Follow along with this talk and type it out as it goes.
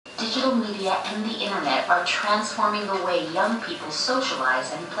digital media and the internet are transforming the way young people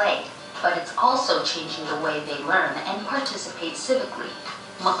socialize and play, but it's also changing the way they learn and participate civically.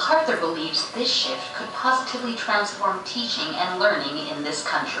 MacArthur believes this shift could positively transform teaching and learning in this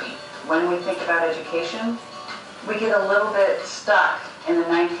country. When we think about education, we get a little bit stuck in the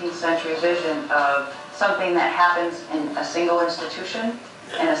 19th century vision of something that happens in a single institution,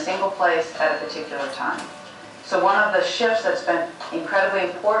 in a single place at a particular time. So one of the shifts that's been incredibly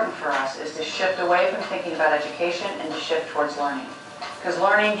important for us is to shift away from thinking about education and to shift towards learning. Because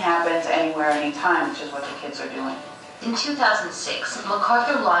learning happens anywhere, anytime, which is what the kids are doing. In 2006,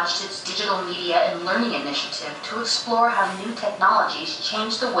 MacArthur launched its Digital Media and Learning Initiative to explore how new technologies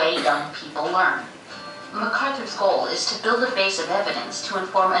change the way young people learn. MacArthur's goal is to build a base of evidence to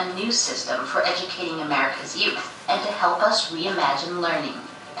inform a new system for educating America's youth and to help us reimagine learning.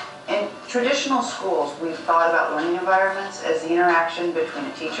 In traditional schools, we've thought about learning environments as the interaction between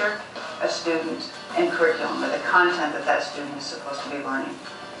a teacher, a student, and curriculum, or the content that that student is supposed to be learning.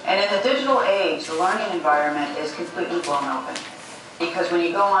 And in the digital age, the learning environment is completely blown open. Because when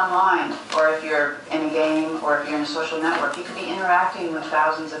you go online, or if you're in a game, or if you're in a social network, you could be interacting with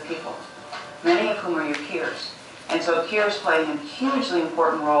thousands of people, many of whom are your peers. And so peers play a hugely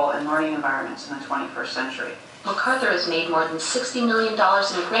important role in learning environments in the 21st century. MacArthur has made more than $60 million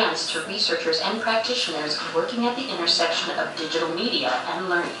in grants to researchers and practitioners working at the intersection of digital media and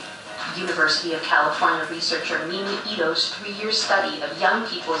learning. University of California researcher Mimi Ito's 3-year study of young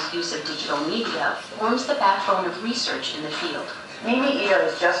people's use of digital media forms the backbone of research in the field. Mimi Ito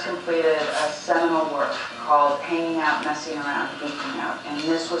has just completed a seminal work called Hanging Out, Messing Around, Geeking Out. And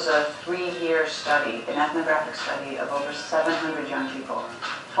this was a 3-year study, an ethnographic study of over 700 young people.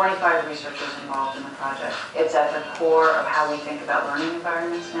 25 researchers involved in the project. It's at the core of how we think about learning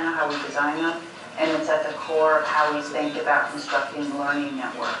environments now, how we design them, and it's at the core of how we think about constructing learning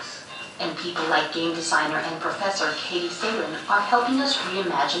networks. And people like game designer and professor Katie Salen are helping us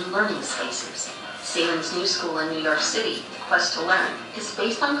reimagine learning spaces. Salen's new school in New York City, Quest to Learn, is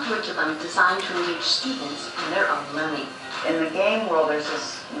based on curriculum designed to engage students in their own learning. In the game world, there's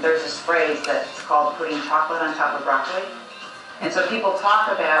this phrase that's called putting chocolate on top of broccoli. And so people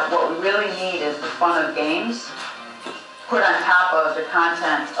talk about what we really need is the fun of games put on top of the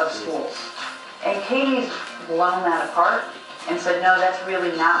content of schools. And Katie's blown that apart and said, no, that's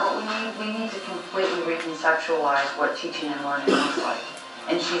really not what we need. We need to completely reconceptualize what teaching and learning looks like.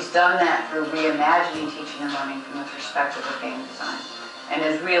 And she's done that through reimagining teaching and learning from the perspective of game design, and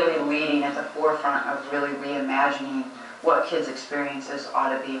is really leading at the forefront of really reimagining what kids' experiences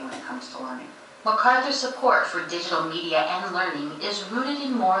ought to be when it comes to learning. MacArthur's support for digital media and learning is rooted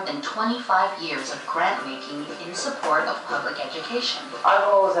in more than 25 years of grant-making in support of public education. Our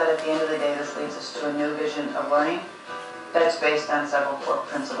goal is that at the end of the day, this leads us to a new vision of learning that's based on several core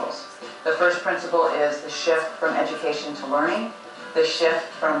principles. The first principle is the shift from education to learning. The shift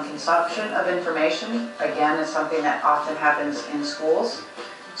from consumption of information, again, is something that often happens in schools,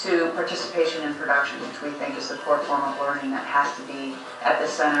 to participation in production, which we think is the core form of learning that has to be at the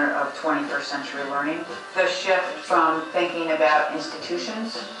center of 21st century learning. The shift from thinking about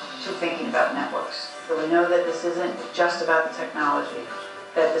institutions to thinking about networks. So we know that this isn't just about the technology,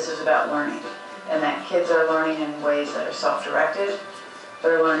 that this is about learning, and that kids are learning in ways that are self-directed,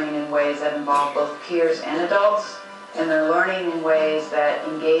 they're learning in ways that involve both peers and adults, and they're learning in ways that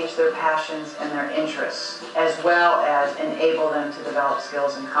engage their passions and their interests, as well as enable them to develop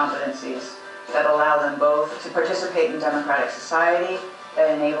skills and competencies that allow them both to participate in democratic society, that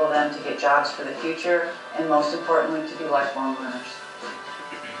enable them to get jobs for the future, and most importantly, to be lifelong learners.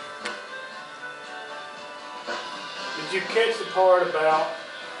 Did you catch the part about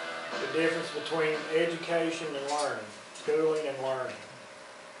the difference between education and learning, schooling and learning?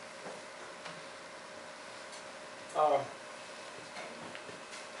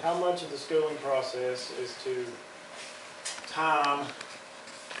 How much of the schooling process is to time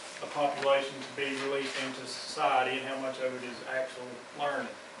a population to be released into society, and how much of it is actual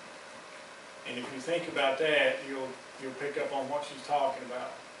learning? And if you think about that, you'll pick up on what she's talking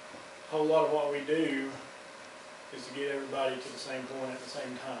about. A whole lot of what we do is to get everybody to the same point at the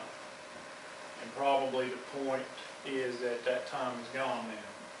same time. And probably the point is that that time is gone now.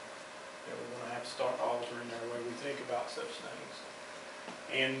 That we're going to have to start altering our way we think about such things.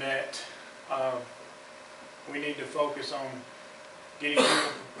 And that we need to focus on getting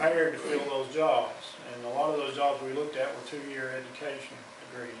people prepared to fill those jobs. And a lot of those jobs we looked at were 2-year education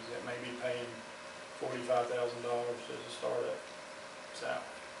degrees that may be paying $45,000 as a startup salary.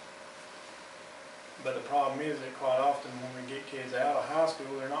 But the problem is that quite often when we get kids out of high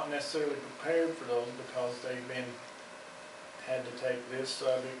school, they're not necessarily prepared for those because they've been had to take this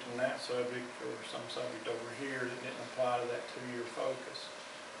subject and that subject or some subject over here that didn't apply to that 2-year focus.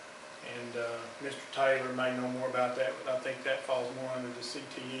 And Mr. Taylor may know more about that, but I think that falls more under the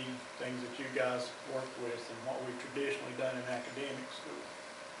CTE things that you guys work with and what we've traditionally done in academic school.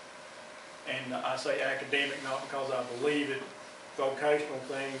 And I say academic not because I believe it. Vocational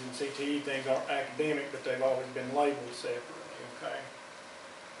things and CTE things aren't academic, but they've always been labeled separately, okay?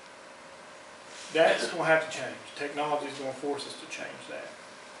 That's going to have to change. Technology is going to force us to change that.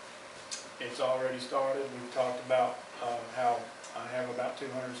 It's already started. We've talked about how I have about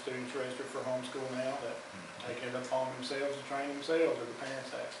 200 students registered for homeschool now that take it upon themselves to train themselves, or the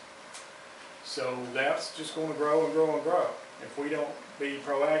parents have. So that's just going to grow and grow and grow. If we don't be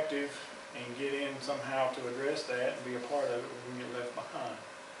proactive and get in somehow to address that and be a part of it, we're going to get left behind.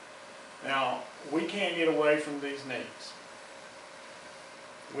 Now, we can't get away from these needs.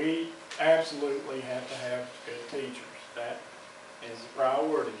 We absolutely have to have good teachers. That is a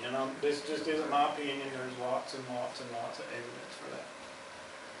priority. And this just isn't my opinion. There's lots and lots and lots of evidence for that.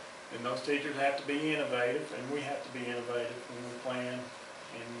 And those teachers have to be innovative, and we have to be innovative when we plan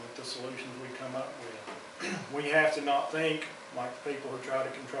and with the solutions we come up with. We have to not think like the people who try to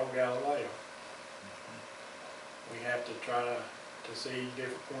control Galileo. We have to try to see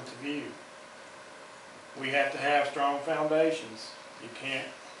different points of view. We have to have strong foundations. You can't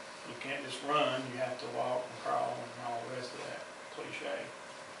just run. You have to walk and crawl and all the rest of that cliche.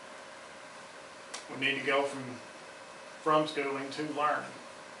 We need to go from schooling to learning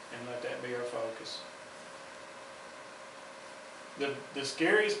and let that be our focus. The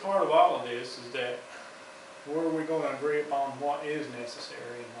scariest part of all of this is that where are we going to agree upon what is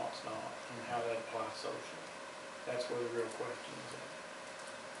necessary and what's not, and how that applies socially? That's where the real question is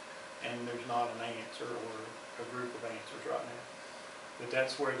at. And there's not an answer or a group of answers right now. But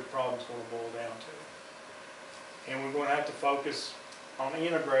that's where the problem's going to boil down to. And we're going to have to focus on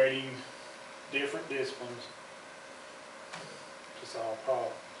integrating different disciplines to solve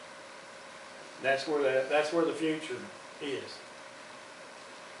problems. That's where the future is.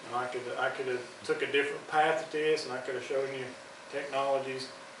 And I could have took a different path at this, and I could have shown you technologies.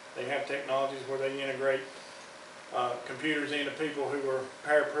 They have technologies where they integrate computers into people who are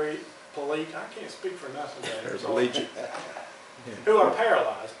paraplegic. I can't speak for nothing. Paraplegic. Who are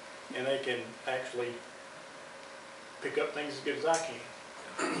paralyzed, and they can actually pick up things as good as I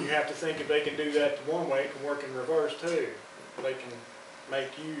can. You have to think if they can do that one way, it can work in reverse too. They can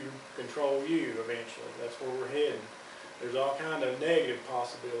make you control you eventually. That's where we're heading. There's all kind of negative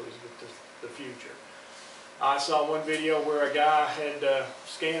possibilities with the future. I saw one video where a guy had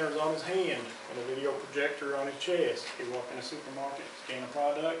scanners on his hand and a video projector on his chest. He walked in a supermarket, scanned a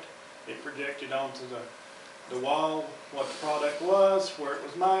product, it projected onto the wall what the product was, where it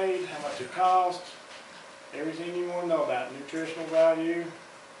was made, how much it cost, everything you want to know about nutritional value.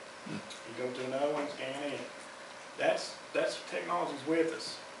 You go to another one, scan it. That's technology's with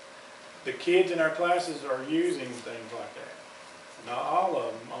us. The kids in our classes are using things like that. Not all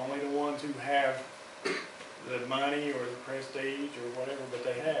of them, only the ones who have the money or the prestige or whatever, but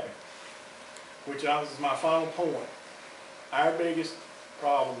they have it. Which is my final point. Our biggest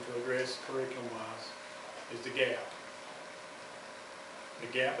problem to address curriculum-wise is the gap. The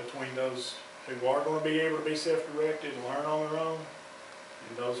gap between those who are going to be able to be self-directed and learn on their own,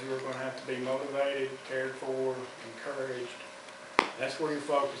 and those who are going to have to be motivated, cared for, encouraged. That's where your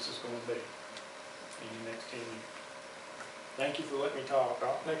focus is going to be in the next 10 years. Thank you for letting me talk.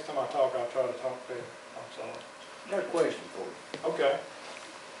 Next time I talk, I'll try to talk better. I'm sorry. I got a question for you. Okay.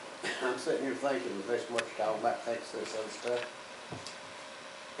 I'm sitting here thinking of this much talk about thinks this other stuff.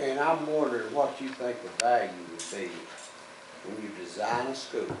 And I'm wondering what you think the value would be when you design a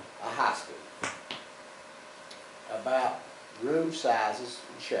school, a high school, about room sizes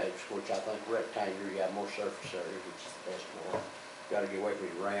and shapes, which I think rectangular, you have more surface area, which is the best one. You got to get away from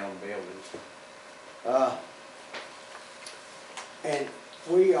these round buildings. And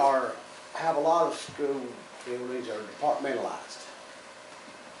we have a lot of school buildings that are departmentalized.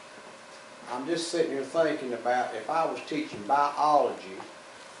 I'm just sitting here thinking about if I was teaching biology,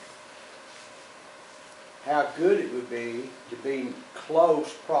 how good it would be to be in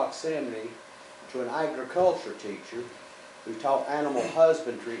close proximity to an agriculture teacher who taught animal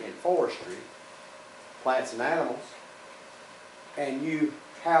husbandry and forestry, plants and animals, and you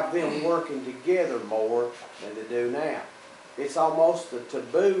have them working together more than they do now. It's almost a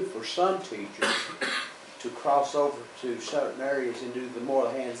taboo for some teachers to cross over to certain areas and do the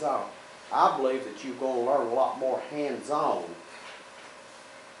more hands-on. I believe that you're going to learn a lot more hands-on.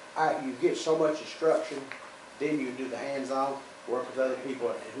 You get so much instruction, then you do the hands-on, work with other people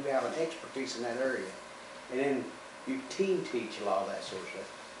who have an expertise in that area. And then You team teach a lot of that sort of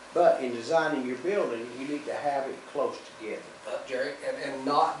stuff. But in designing your building, you need to have it close together. Jerry, and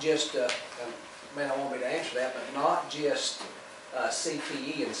not just, and man, I want me to answer that, but not just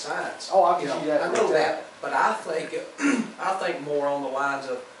CPE and science. Oh, I can You know, see that. I know that, but I think more on the lines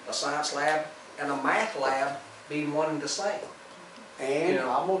of a science lab and a math lab being one and the same. And You know,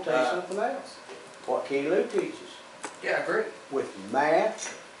 I'm gonna tell you something else. What Kenny Lou teaches Yeah, I agree. with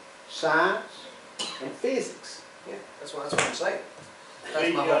math, science, and physics. Yeah, that's what I'm saying. That's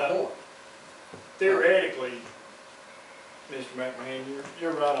The, my whole point. Theoretically, Mr. McMahon,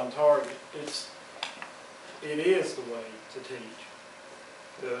 you're right on target. It is the way to teach.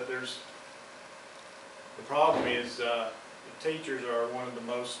 The problem is the teachers are one of the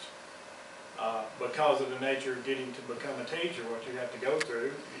most, because of the nature of getting to become a teacher, what you have to go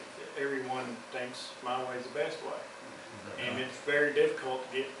through, everyone thinks my way is the best way. And it's very difficult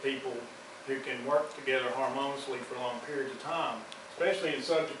to get people who can work together harmoniously for long periods of time, especially in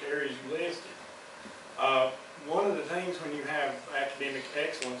subject areas you listed. One of the things when you have academic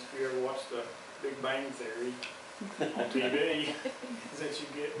excellence, if you ever watch the Big Bang Theory on TV, is that you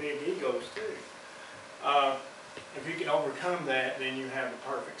get big egos too. If you can overcome that, then you have the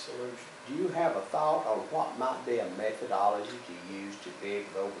perfect solution. Do you have a thought on what might be a methodology to use to be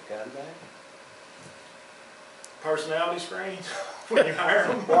able to overcome that? Personality screens when you hire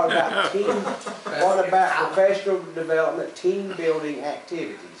them. What about what about professional development, team building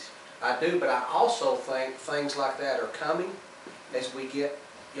activities? I do, but I also think things like that are coming as we get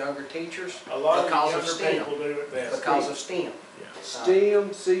younger teachers A lot because of of younger STEM. people do it best. Because of STEM. Yeah. STEM,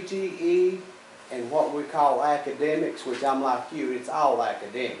 CTE, and what we call academics, which I'm like you, it's all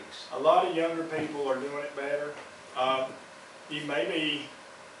academics. A lot of younger people are doing it better. You may be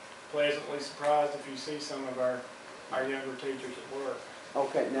pleasantly surprised if you see some of our younger teachers at work.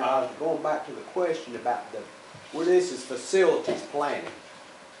 Okay, now I was going back to the question about well, this is facilities planning.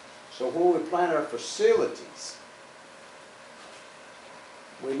 So when we plan our facilities,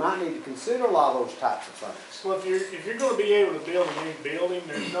 we might need to consider a lot of those types of things. Well, if you're going to be able to build a new building,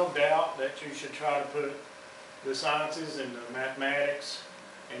 there's no doubt that you should try to put the sciences and the mathematics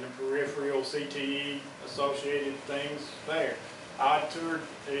and the peripheral CTE associated things there. I toured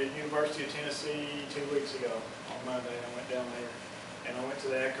the University of Tennessee 2 weeks ago on Monday. I went down there and I went to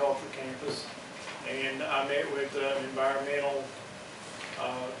the agriculture campus and I met with an environmental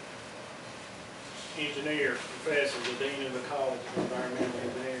engineer, professor, the dean of the college of environmental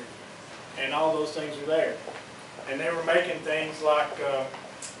engineering, and all those things are there. And they were making things like,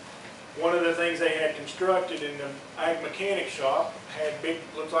 one of the things they had constructed in the ag mechanic shop had big,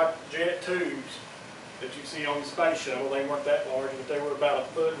 looks like jet tubes that you see on the space shuttle. They weren't that large, but they were about 1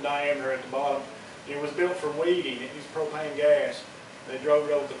 foot in diameter at the bottom. It was built for weeding. It used propane gas. They drove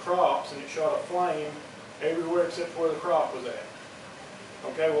it over the crops and it shot a flame everywhere except where the crop was at.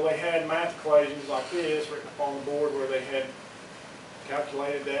 Okay, well they had math equations like this written up on the board where they had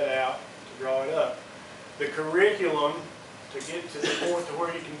calculated that out to draw it up. The curriculum, to get to the point to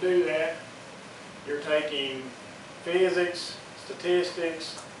where you can do that, you're taking physics,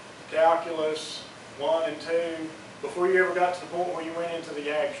 statistics, calculus, 1 and 2, before you ever got to the point where you went into the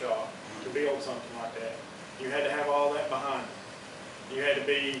ag shop to build something like that. You had to have all that behind you. You had to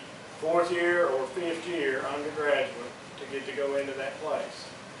be 4th year or 5th year undergraduate to get to go into that place.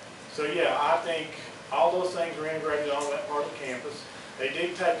 So yeah, I think all those things are integrated on that part of the campus. They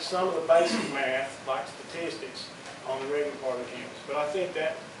did take some of the basic math, like statistics, on the regular part of the campus. But I think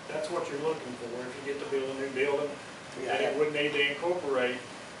that's what you're looking for if you get to build a new building, and it would need to incorporate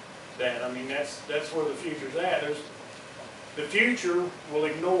that. I mean, that's where the future's at. The future will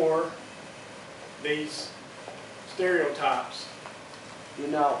ignore these stereotypes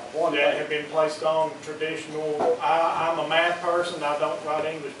that have been placed on traditional. I'm a math person. I don't write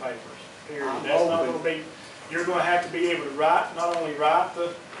English papers. Period. That's not going to be. You're going to have to be able to write, not only write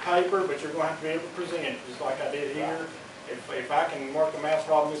the paper, but you're going to have to be able to present it, just like I did here. If I can work a math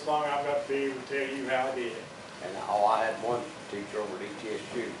problem this long, I've got to be able to tell you how I did it. And I had one teacher over at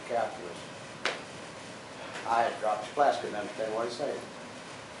ETSU, calculus. I had dropped his class, couldn't understand what he said.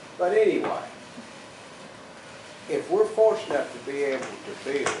 But anyway, if we're fortunate enough to be able to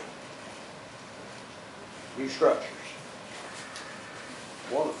build new structures,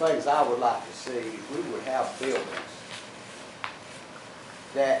 one of the things I would like to see is we would have buildings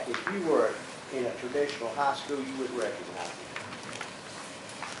that if you were in a traditional high school, you would recognize it.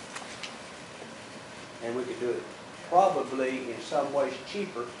 And we could do it probably in some ways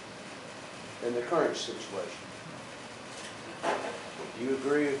cheaper than the current situation. Do you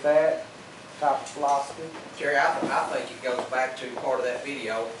agree with that? type of philosophy? Jerry, I think it goes back to part of that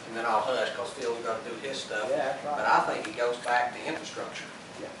video, and then I'll hush because Phil's got to do his stuff. Yeah, that's right. But I think it goes back to infrastructure.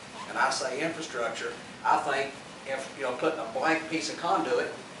 Yeah. And I say infrastructure, I think if, you know, putting a blank piece of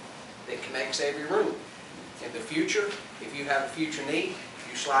conduit that connects every room. In the future, if you have a future need,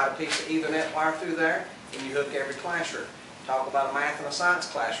 you slide a piece of Ethernet wire through there and you hook every classroom. Talk about a math and a science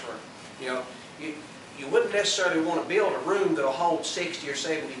classroom. You know, you wouldn't necessarily want to build a room that'll hold 60 or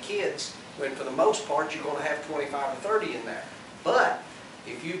 70 kids when for the most part you're going to have 25 or 30 in there. But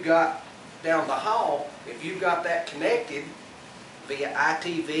if you've got down the hall, if you've got that connected via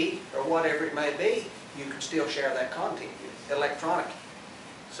ITV or whatever it may be, you can still share that content electronically.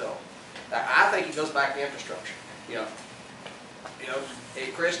 So I think it goes back to infrastructure. You know,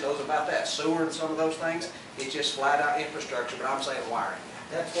 and Chris knows about that sewer and some of those things. It's just flat out infrastructure, but I'm saying wiring.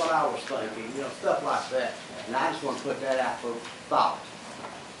 That's what I was thinking, you know, stuff like that. And I just want to put that out for thought.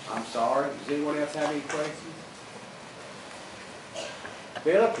 I'm sorry, does anyone else have any questions?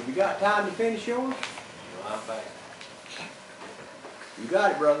 Phillip, have you got time to finish yours? No, I'm fine. You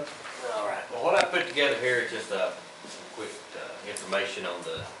got it, brother. All right. Well, what I put together here is just some quick information on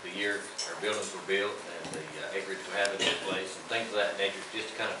the year our buildings were built and the acreage we have in this place and things of that nature, just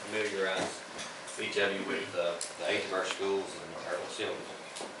to kind of familiarize each of you with the age of our schools and our facilities.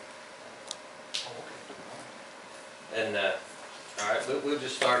 And all right, we'll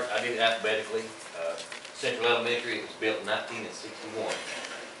just start. I did it alphabetically. Central Elementary, it was built in 1961.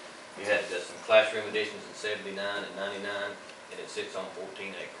 You had some classroom additions in 79 and 99, and it sits on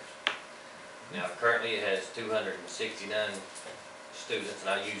 14 acres. Now, currently it has 269 students, and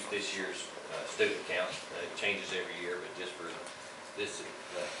I use this year's student count. It changes every year, but just for this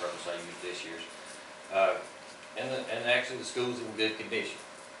purpose, I use this year's. And actually, the school's in good condition.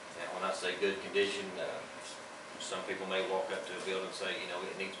 Now, when I say good condition, some people may walk up to a building and say, you know,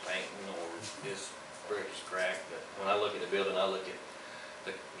 it needs painting or this brick is cracked. But when I look at the building, I look at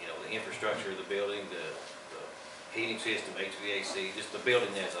the infrastructure of the building, the heating system, HVAC, just the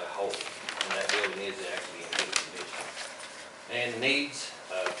building as a whole. And that building is actually in good condition. And needs,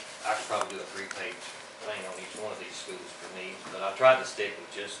 I could probably do a 3-page thing on each one of these schools for needs, but I tried to stick with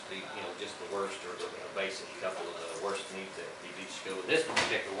just the, just the worst or the basic couple of the worst needs that each school. This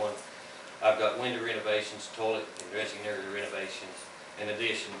particular one, I've got window renovations, toilet and dressing area renovations, in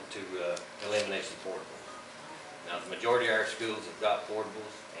addition to eliminate some portables. Now, the majority of our schools have got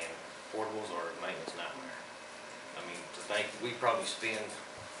portables, and portables are a maintenance nightmare. I mean, to think we probably spend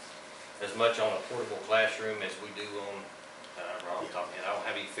as much on a portable classroom as we do on, off the top of my head, I don't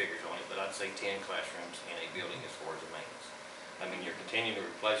have any figures on it, but I'd say 10 classrooms in a building as far as the maintenance. I mean, you're continuing to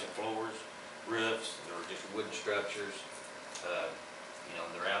replace floors, roofs, or just wooden structures.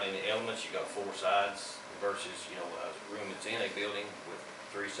 They're out in the elements. You got 4 sides versus, a room that's in a building with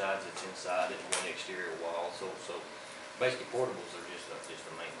 3 sides that's inside it and 1 exterior wall. So basically portables are just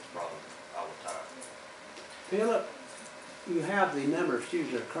a maintenance problem all the time. Phillip, you have the number of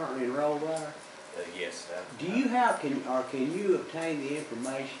students that are currently enrolled there? Yes. Do you have, can you obtain the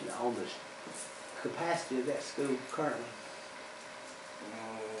information on the capacity of that school currently?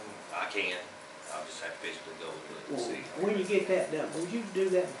 I can. I'll just have to physically go and look and see. When you get that done, would you do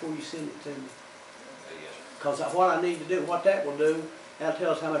that before you send it to me? Yes. Because what I need to do, what that will do, that'll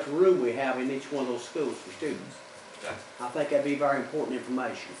tell us how much room we have in each one of those schools for students. Okay. I think that'd be very important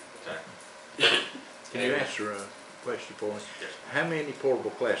information. Okay. Can you answer a question for me? Yes. How many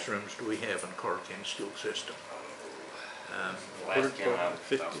portable classrooms do we have in the Carter County school system? Last count, I was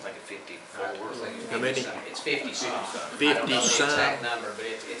 50. thinking 54. How many? It's 50 some. 50 I don't know the some. exact number, but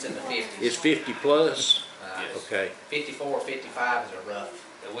it's in the 50s. It's 50 plus? Yes. Okay. 54 or 55 is a rough.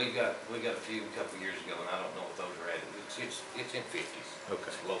 We got a few a couple years ago, and I don't know what those are at. It's in 50s. Okay.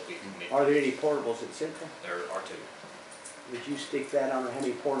 It's low 50s, mid. Are there any portables at Central? There are 2. Would you stick that on, or how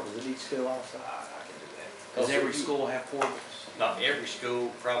many portables at each school also? I can do that. Does every school have portables? Not every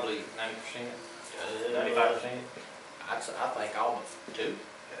school, probably 90%, 95%. I think all but 2.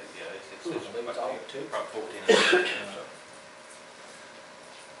 Yeah, it's It's all but 2. probably 14.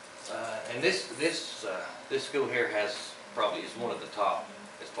 And this school here is one of the top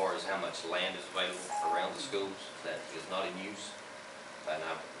as far as how much land is available around the schools that is not in use. And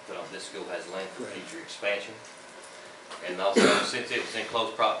I put on this school has land for future expansion. And also, since it's in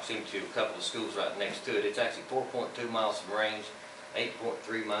close proximity to a couple of schools right next to it, it's actually 4.2 miles from Range,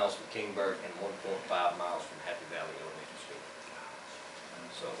 8.3 miles from Kingburg, and 1.5 miles from Happy Valley Elementary School.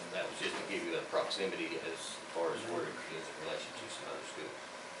 So that was just to give you a proximity as far as where it is in relation to some other schools.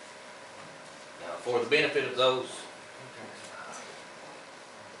 Now, for the benefit of those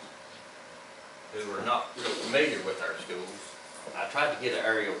who are not real familiar with our schools, I tried to get an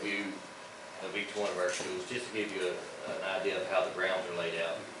aerial view of each one of our schools, just to give you an idea of how the grounds are laid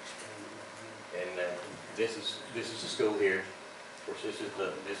out. And this is the school here. Of course,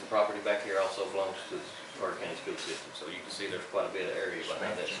 this property back here also belongs to the Carter County School System, so you can see there's quite a bit of area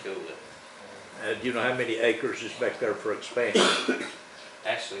behind that school. Do you know how many acres is back there for expansion?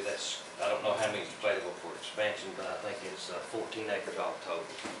 Actually, I don't know how many is available for expansion, but I think it's 14 acres all total.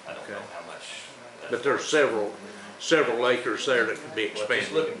 I don't know how much. But there's several acres there that could be Well, just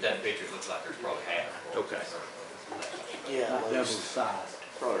expanded. looking at that picture, it looks like there's probably half. Okay. Yeah. Double size.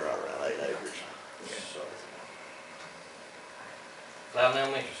 Probably right around 8 acres. So, Clouden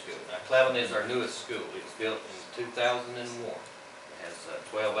Elementary School. Now, Clouden is our newest school. It was built in 2001. It has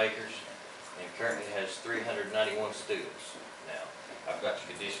 12 acres and currently has 391 students. Now, I've got the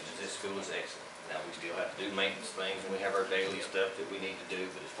conditions that this school is excellent. Now, we still have to do maintenance things and we have our daily stuff that we need to do,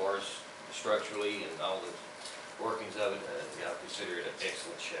 but as far as structurally and all the workings of it, I consider it in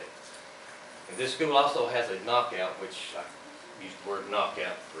excellent shape. And this school also has a knockout, which I use the word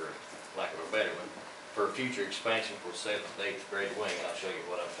knockout for lack of a better one, for future expansion for 7th, 8th grade wing, and I'll show you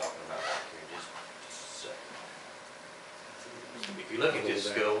what I'm talking about here in just a second. If you look at this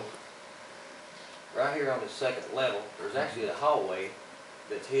school, right here on the second level, there's actually a hallway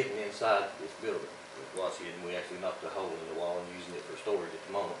that's hidden inside this building. It was hidden, we actually knocked a hole in the wall and using it for storage at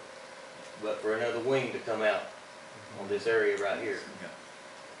the moment. But for another wing to come out on this area right here,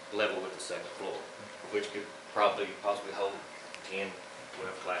 level with the second floor, which could possibly hold 10,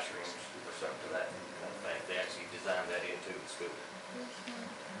 12 classrooms or something to that effect. They actually designed that into the school.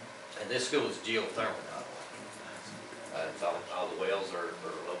 And this school is geothermal. All the wells are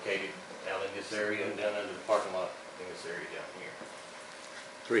located out in this area and down under the parking lot in this area down here.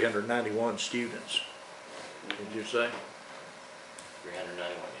 391 students, did you say?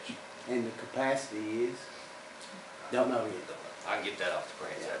 391-ish. And the capacity is? Don't know yet. I can get that off the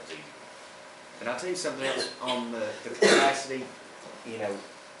print, that's easy. And I'll tell you something else on the capacity,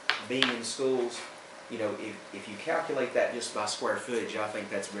 being in schools, if you calculate that just by square footage, I think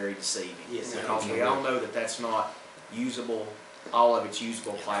that's very deceiving. Yes. Because we all know that that's not usable, all of it's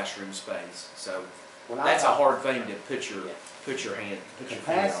usable classroom space. So that's a hard thing to put your hand, put your finger on and say,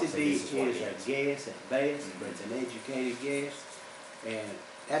 Capacity this is what it is a is. guess at best, but it's an educated guess. And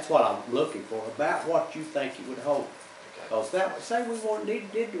that's what I'm looking for, about what you think it would hold. Okay. Because say we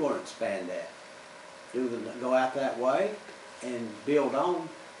did want to expand that, go out that way and build on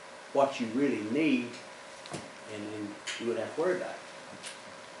what you really need, and then you wouldn't have to worry about it.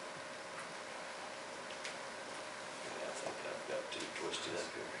 I think I've got too twisted up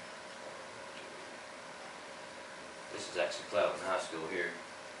here. This is actually Clouden High School here.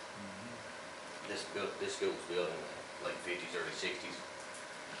 This school was built in the late 50s, early 60s.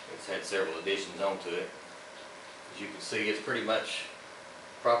 It's had several additions onto it. As you can see, it's pretty much,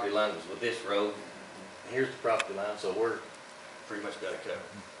 property line was with this road. Here's the property line, so we're pretty much got it covered.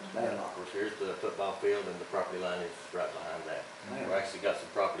 Of course, here's the football field and the property line is right behind that. We actually got some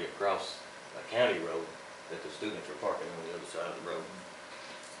property across a county road that the students are parking on the other side of the road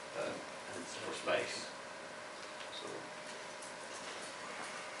for space. So,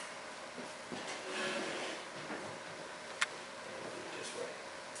 this way.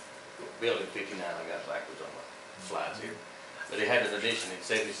 Building 59, I got backwards on my slides here. But it had an addition in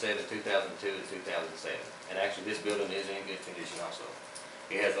 77, 2002, and 2007. And actually, this building is in good condition also.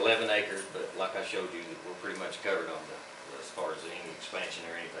 It has 11 acres, but like I showed you, we're pretty much covered on as far as any expansion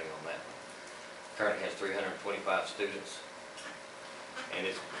or anything on that one. Currently has 325 students. And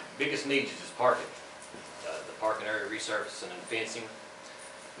its biggest needs is parking. The parking area resurfacing and fencing.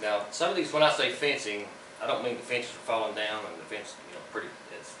 Now, some of these, when I say fencing, I don't mean the fences are falling down and the fence, pretty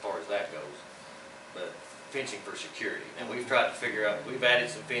as far as that goes. But fencing for security. And we've tried to figure out, we've added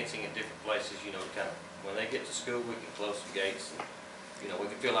some fencing in different places, to kind of, when they get to school, we can close some gates and, we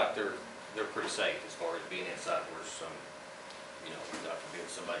can feel like they're pretty safe as far as being inside where some, God forbid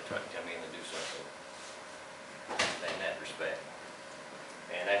somebody try to come in and do something in that respect.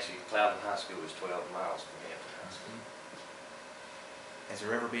 And actually, Clouden High School is 12 miles from Hampton High School. Has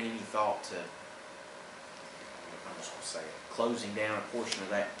there ever been any thought to, I'm just gonna say it, closing down a portion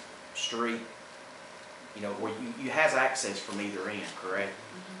of that street? Where you has access from either end, correct?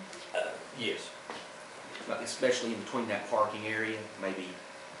 Yes. But especially in between that parking area, maybe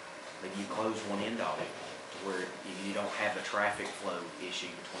you close one end of it to where you don't have a traffic flow issue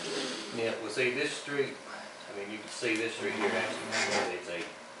between them. Yeah, well, see, this street, you can see this street here actually, it's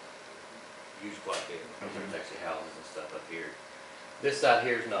used quite a bit. There's actually houses and stuff up here. This side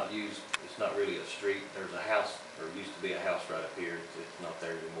here is not used, it's not really a street. There's a house, or used to be a house right up here. It's not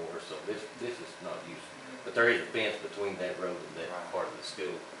there anymore, so this is not used. But there is a fence between that road and that part of the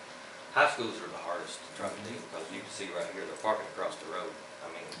school. High schools are the hardest to try to do, because you can see right here, they're parking across the road. I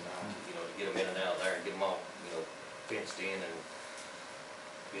mean, you know, to get them in and out of there and get them all, you know, fenced in, and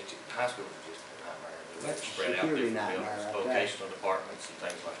high schools are just a nightmare. They're That's a spread out security different nightmare buildings, right there. vocational departments and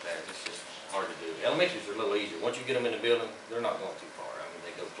things like that. It's just hard to do. Elementaries are a little easier. Once you get them in the building, they're not going too far. I mean,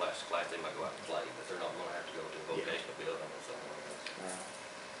 they go class to class, they might go out and play, but they're not gonna have to go to a vocational building or something like that.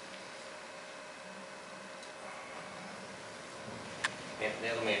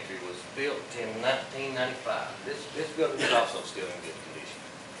 Hampton Elementary was built in 1995. This building is also still in good condition.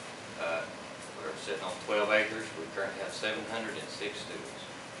 We're sitting on 12 acres. We currently have 706 students.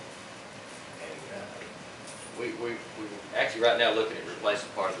 And we actually right now looking at replacing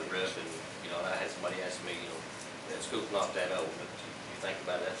part of the roof. And you know, I had somebody ask me, you know, that school's not that old, but you think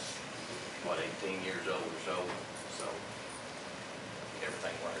about it, that's what, 18 years old or so. So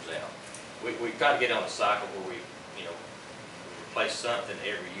everything wears out. We try to get on a cycle where we, you know, replace something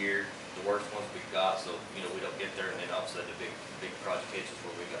every year, the worst ones we've got, so, you know, we don't get there and then all of a sudden the big project hits us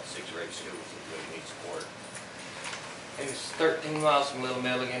where we've got 6 or 8 schools that really need support. And it's 13 miles from Little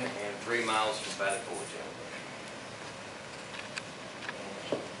Milligan and 3 miles from Valley Forge.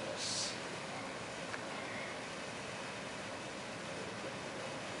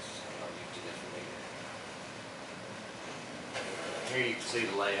 Here you can see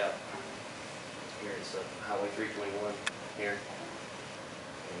the layout. Here is Highway 321 here.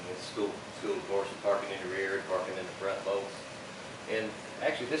 And it's school of course, is parking in the rear and parking in the front both. And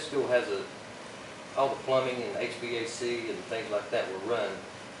actually this school has all the plumbing and HVAC and things like that will run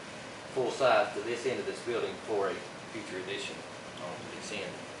full size to this end of this building for a future addition onto this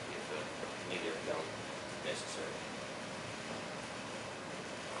end if neither don't necessary.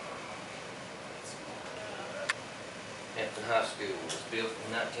 Hampton High School was built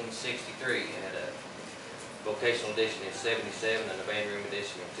in 1963. It had a vocational addition in 77 and a band room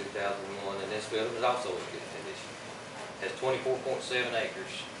addition in 2001, and this building is also in good condition. It has 24.7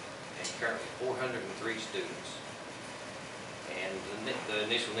 acres and currently 403 students. And the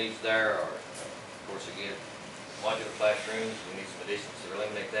initial needs there are, of course, again, modular classrooms. We need some additions to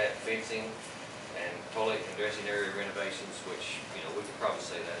eliminate that, fencing, and toilet and dressing area renovations, which, you know, we could probably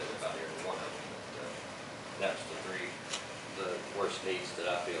say that at about every one of them. But, that's the worst needs that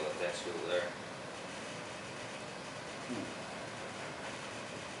I feel at that school there.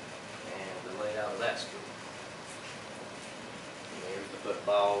 And the layout of that school. And there's the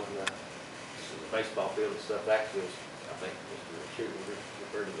football and the baseball field and stuff. Actually, I think Mr. Shooter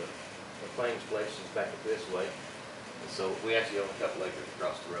referred to the Plains place is back up this way. And so we actually own a couple acres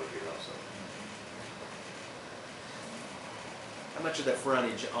across the road here also. How much of that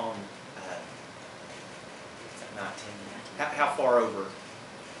frontage on 19? How far over?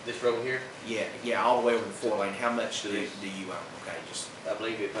 This road here, Yeah, all the way over the 4-lane. How much do you own? Okay, just. I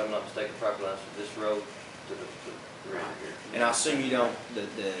believe, if I'm not mistaken, property lines from this road to the river here. And I assume you don't.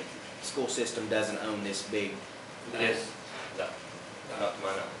 The school system doesn't own this big. Yes. No, not to my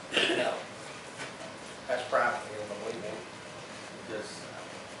knowledge. No. That's private, I believe me. Just,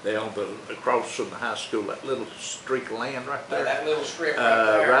 They own across from the high school, that little streak of land right there. That little strip right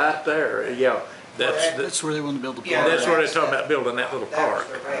there. Right there, yeah. That's where they want to build the Yeah, park. That's where they're talking about building that little That park,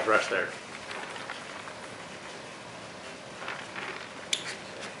 was their right there.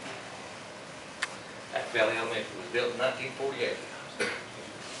 Valley Elementary was built in 1948.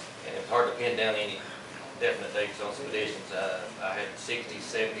 And it's hard to pin down any definite dates on some additions. I had 60s,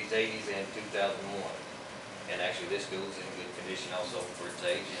 70s, 80s, and 2001. And actually this school is in good condition also for its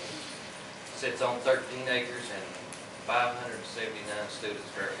age. And sits on 13 acres and 579 students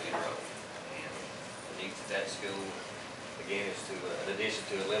currently enrolled. And the needs of that school, again, is to, in addition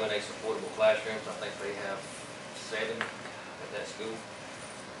to eliminate some portable classrooms, I think they have 7 at that school.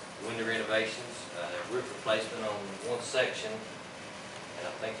 Window renovations, roof replacement on one section, and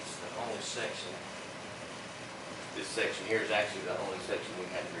I think it's the only section. This section here is actually the only section we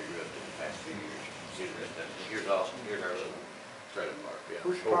had to re-roof in the past few years. See the rest of it. Here's Austin, here's our little trailer park. Yeah.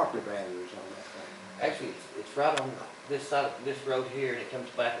 Where's the property boundaries on that thing? Actually, it's right on this side of this road here, and it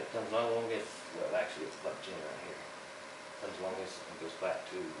comes back, it comes along this, well, actually, it's like right here. Comes along this and goes back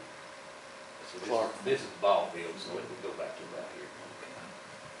to, so this is the ball field, so it would go back to about here.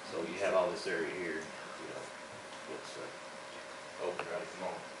 So you have all this area here, you know, it's open right at the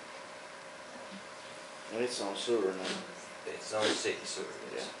moment. And it's on sewer now. It's on city sewer,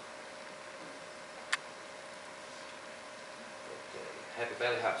 yes. Okay, Happy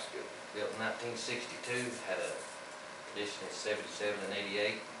Valley High School, built in 1962, had a addition in 77 and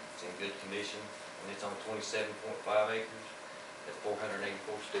 88. It's in good condition, and it's on 27.5 acres. Has 484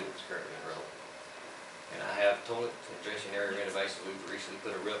 students currently enrolled. And I have toilet and dressing area renovations. We've recently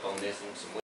put a roof on this one, some